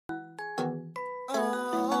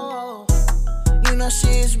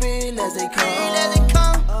shit's real as they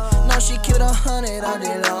come. No, she killed 100 all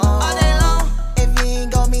day long. If you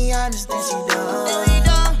ain't gon' be honest, then she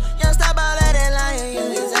dumb. Young stop all that lying, you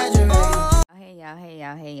exaggerate.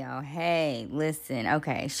 Hey, listen,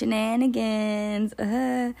 okay, shenanigans.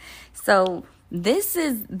 So this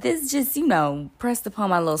just, pressed upon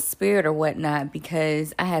my little spirit or whatnot,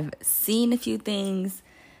 because I have seen a few things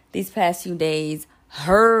these past few days,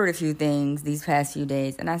 heard a few things these past few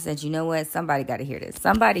days, and I said, you know what, somebody got to hear this.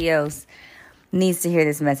 Somebody else needs to hear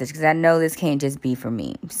this message, because I know this can't just be for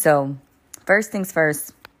me. So first things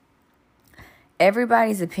first,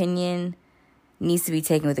 everybody's opinion needs to be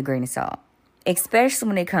taken with a grain of salt, especially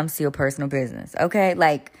when it comes to your personal business, okay?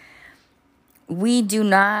 Like, we do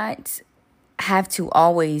not have to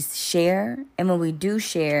always share, and when we do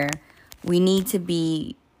share, we need to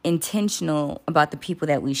be intentional about the people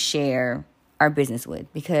that we share our business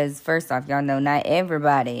with, because first off, y'all know not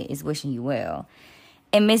everybody is wishing you well,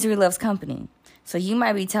 and misery loves company. So you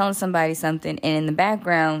might be telling somebody something, and in the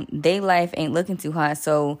background, their life ain't looking too hot,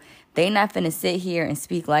 so they not finna sit here and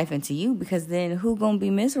speak life into you, because then who gonna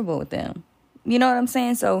be miserable with them? You know what I'm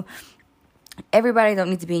saying? So everybody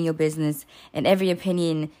don't need to be in your business, and every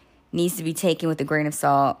opinion needs to be taken with a grain of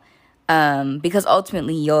salt, because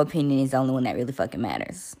ultimately your opinion is the only one that really fucking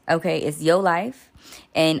matters. Okay, it's your life,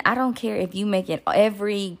 and I don't care if you make it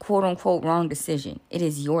every quote unquote wrong decision. It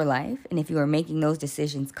is your life, and if you are making those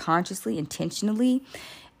decisions consciously, intentionally,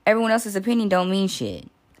 everyone else's opinion don't mean shit.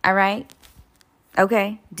 All right?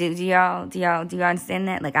 Okay? Do y'all understand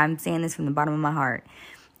that? Like, I'm saying this from the bottom of my heart.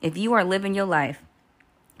 If you are living your life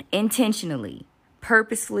intentionally,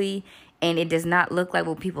 purposely, and it does not look like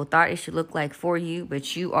what people thought it should look like for you,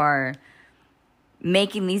 but you are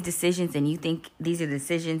making these decisions and you think these are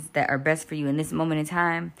decisions that are best for you in this moment in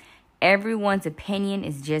time, everyone's opinion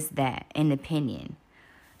is just that, an opinion.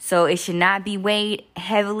 So it should not be weighed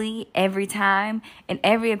heavily every time, and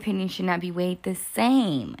every opinion should not be weighed the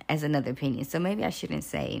same as another opinion. So maybe I shouldn't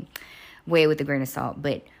say weigh it with a grain of salt,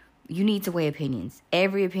 but you need to weigh opinions.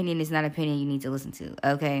 Every opinion is not an opinion you need to listen to,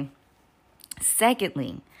 okay?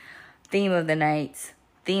 Secondly, theme of the night,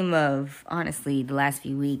 theme of, honestly, the last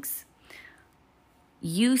few weeks,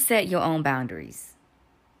 you set your own boundaries.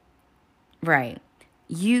 Right.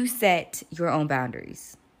 You set your own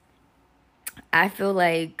boundaries. I feel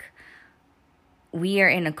like we are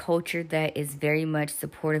in a culture that is very much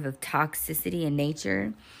supportive of toxicity in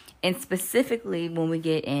nature. And specifically when we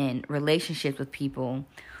get in relationships with people,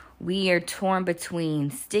 we are torn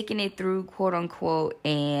between sticking it through, quote unquote,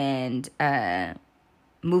 and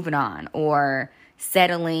moving on, or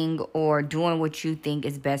settling, or doing what you think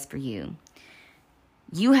is best for you.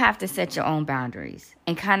 You have to set your own boundaries,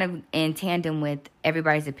 and kind of in tandem with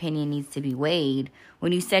everybody's opinion needs to be weighed.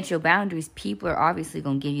 When you set your boundaries, people are obviously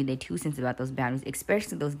going to give you their 2 cents about those boundaries,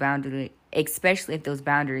 especially if those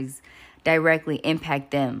boundaries directly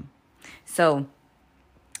impact them. So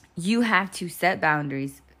you have to set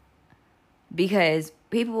boundaries, because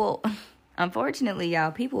people will, unfortunately,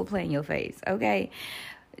 y'all, people will play in your face, okay?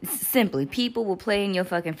 Simply, people will play in your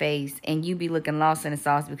fucking face, and you be looking lost in the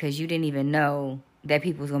sauce because you didn't even know that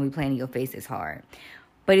people's going to be playing in your face this hard.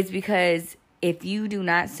 But it's because if you do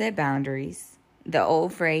not set boundaries, the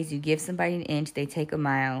old phrase, you give somebody an inch, they take a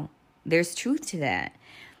mile, there's truth to that.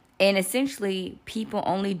 And essentially, people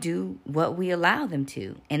only do what we allow them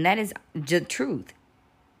to. And that is the truth.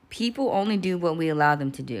 People only do what we allow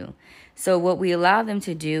them to do. So what we allow them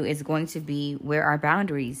to do is going to be where our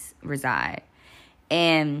boundaries reside.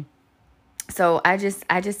 And so I just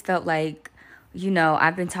felt like,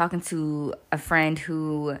 I've been talking to a friend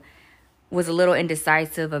who was a little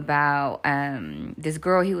indecisive about this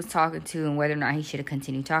girl he was talking to, and whether or not he should have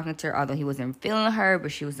continued talking to her, although he wasn't feeling her,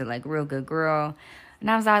 but she was a real good girl.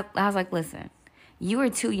 And I was like, listen, you are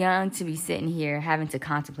too young to be sitting here having to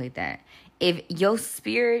contemplate that. If your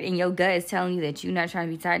spirit and your gut is telling you that you're not trying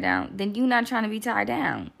to be tied down, then you're not trying to be tied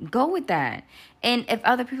down. Go with that. And if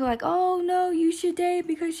other people are like, oh, no, you should date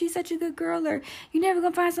because she's such a good girl, or you're never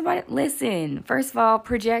going to find somebody. Listen, first of all,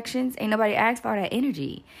 projections, ain't nobody asked for that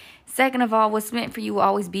energy. Second of all, what's meant for you will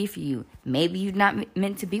always be for you. Maybe you're not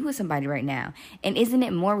meant to be with somebody right now. And isn't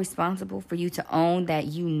it more responsible for you to own that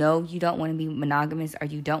you don't want to be monogamous, or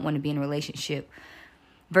you don't want to be in a relationship,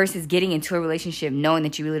 versus getting into a relationship knowing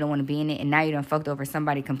that you really don't want to be in it, and now you done fucked over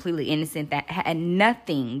somebody completely innocent that had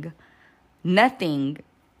nothing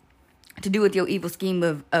to do with your evil scheme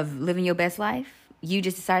of living your best life? You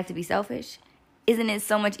just decided to be selfish? Isn't it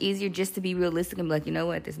so much easier just to be realistic and be like, you know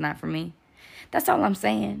what, this is not for me? That's all I'm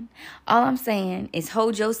saying. All I'm saying is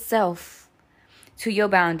hold yourself to your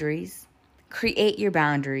boundaries, create your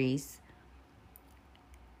boundaries,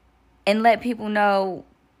 and let people know,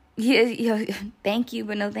 thank you,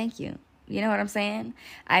 but no thank you. You know what I'm saying?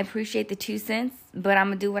 I appreciate the 2 cents, but I'm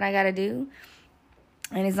going to do what I got to do.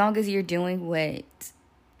 And as long as you're doing what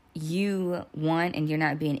you want and you're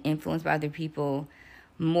not being influenced by other people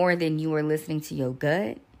more than you are listening to your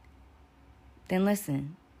gut, then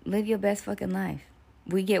listen, live your best fucking life.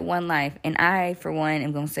 We get one life. And I, for one,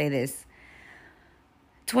 am going to say this.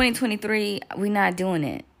 2023, we're not doing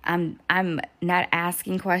it. I'm not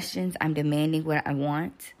asking questions. I'm demanding what I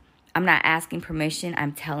want. I'm not asking permission.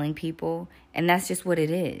 I'm telling people. And that's just what it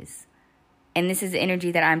is. And this is the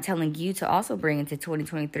energy that I'm telling you to also bring into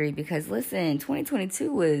 2023. Because, listen,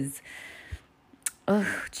 2022 was,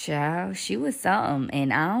 child, she was something.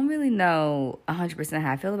 And I don't really know 100%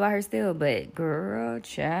 how I feel about her still. But, girl,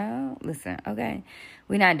 child, listen, okay,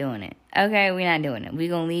 we're not doing it. Okay, we're not doing it. We're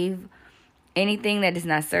going to leave anything that does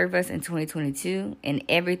not serve us in 2022. And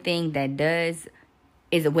everything that does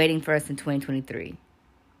is waiting for us in 2023.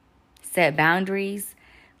 Set boundaries.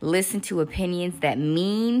 Listen to opinions that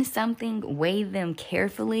mean something. Weigh them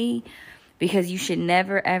carefully, because you should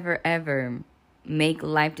never, ever, ever make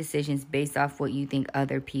life decisions based off what you think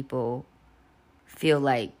other people feel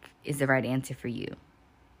like is the right answer for you.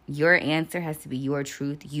 Your answer has to be your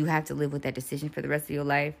truth. You have to live with that decision for the rest of your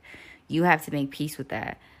life. You have to make peace with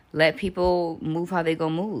that. Let people move how they go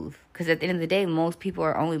move. Because at the end of the day, most people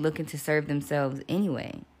are only looking to serve themselves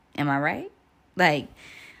anyway. Am I right? Like,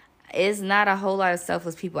 it's not a whole lot of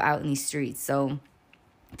selfless people out in these streets. So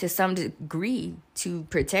to some degree, to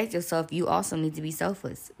protect yourself, you also need to be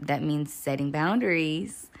selfless. That means setting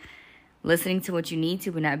boundaries, listening to what you need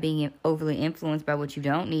to, but not being overly influenced by what you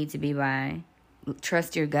don't need to be by.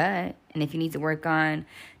 Trust your gut. And if you need to work on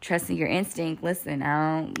trusting your instinct, listen,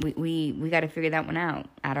 we got to figure that one out.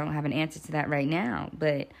 I don't have an answer to that right now,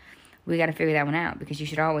 but we got to figure that one out, because you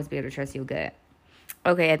should always be able to trust your gut.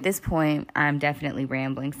 Okay, at this point, I'm definitely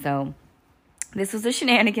rambling. So this was the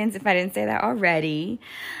shenanigans, if I didn't say that already.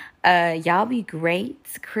 Y'all be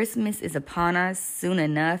great. Christmas is upon us soon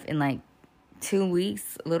enough, in like 2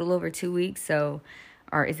 weeks, a little over 2 weeks. So,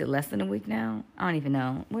 or is it less than a week now? I don't even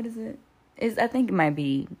know. What is it? I think it might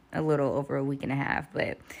be a little over a week and a half.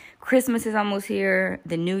 But Christmas is almost here.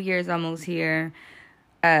 The New Year is almost here.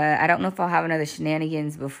 I don't know if I'll have another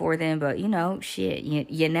shenanigans before then, but shit,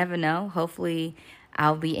 you never know. Hopefully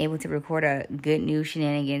I'll be able to record a good news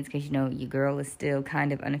shenanigans, because, your girl is still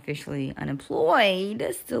kind of unofficially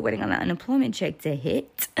unemployed. Still waiting on the unemployment check to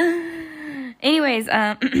hit. Anyways,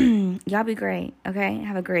 y'all be great, okay?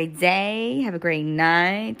 Have a great day. Have a great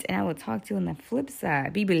night. And I will talk to you on the flip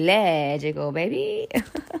side. Be logical, baby.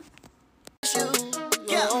 Independent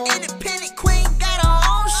queen, got her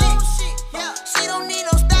own shit. Yeah, she don't need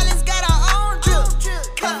no stylist, got her own drip.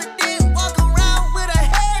 Confident, walk around with her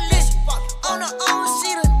head lit. On her own,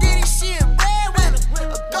 she done did it, she a breadwinner.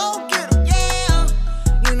 A go-getter,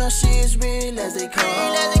 yeah. You know she is real as they come.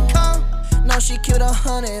 No, she killed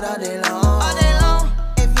 100 all day long.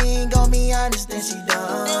 If you ain't gon' be honest, then she done.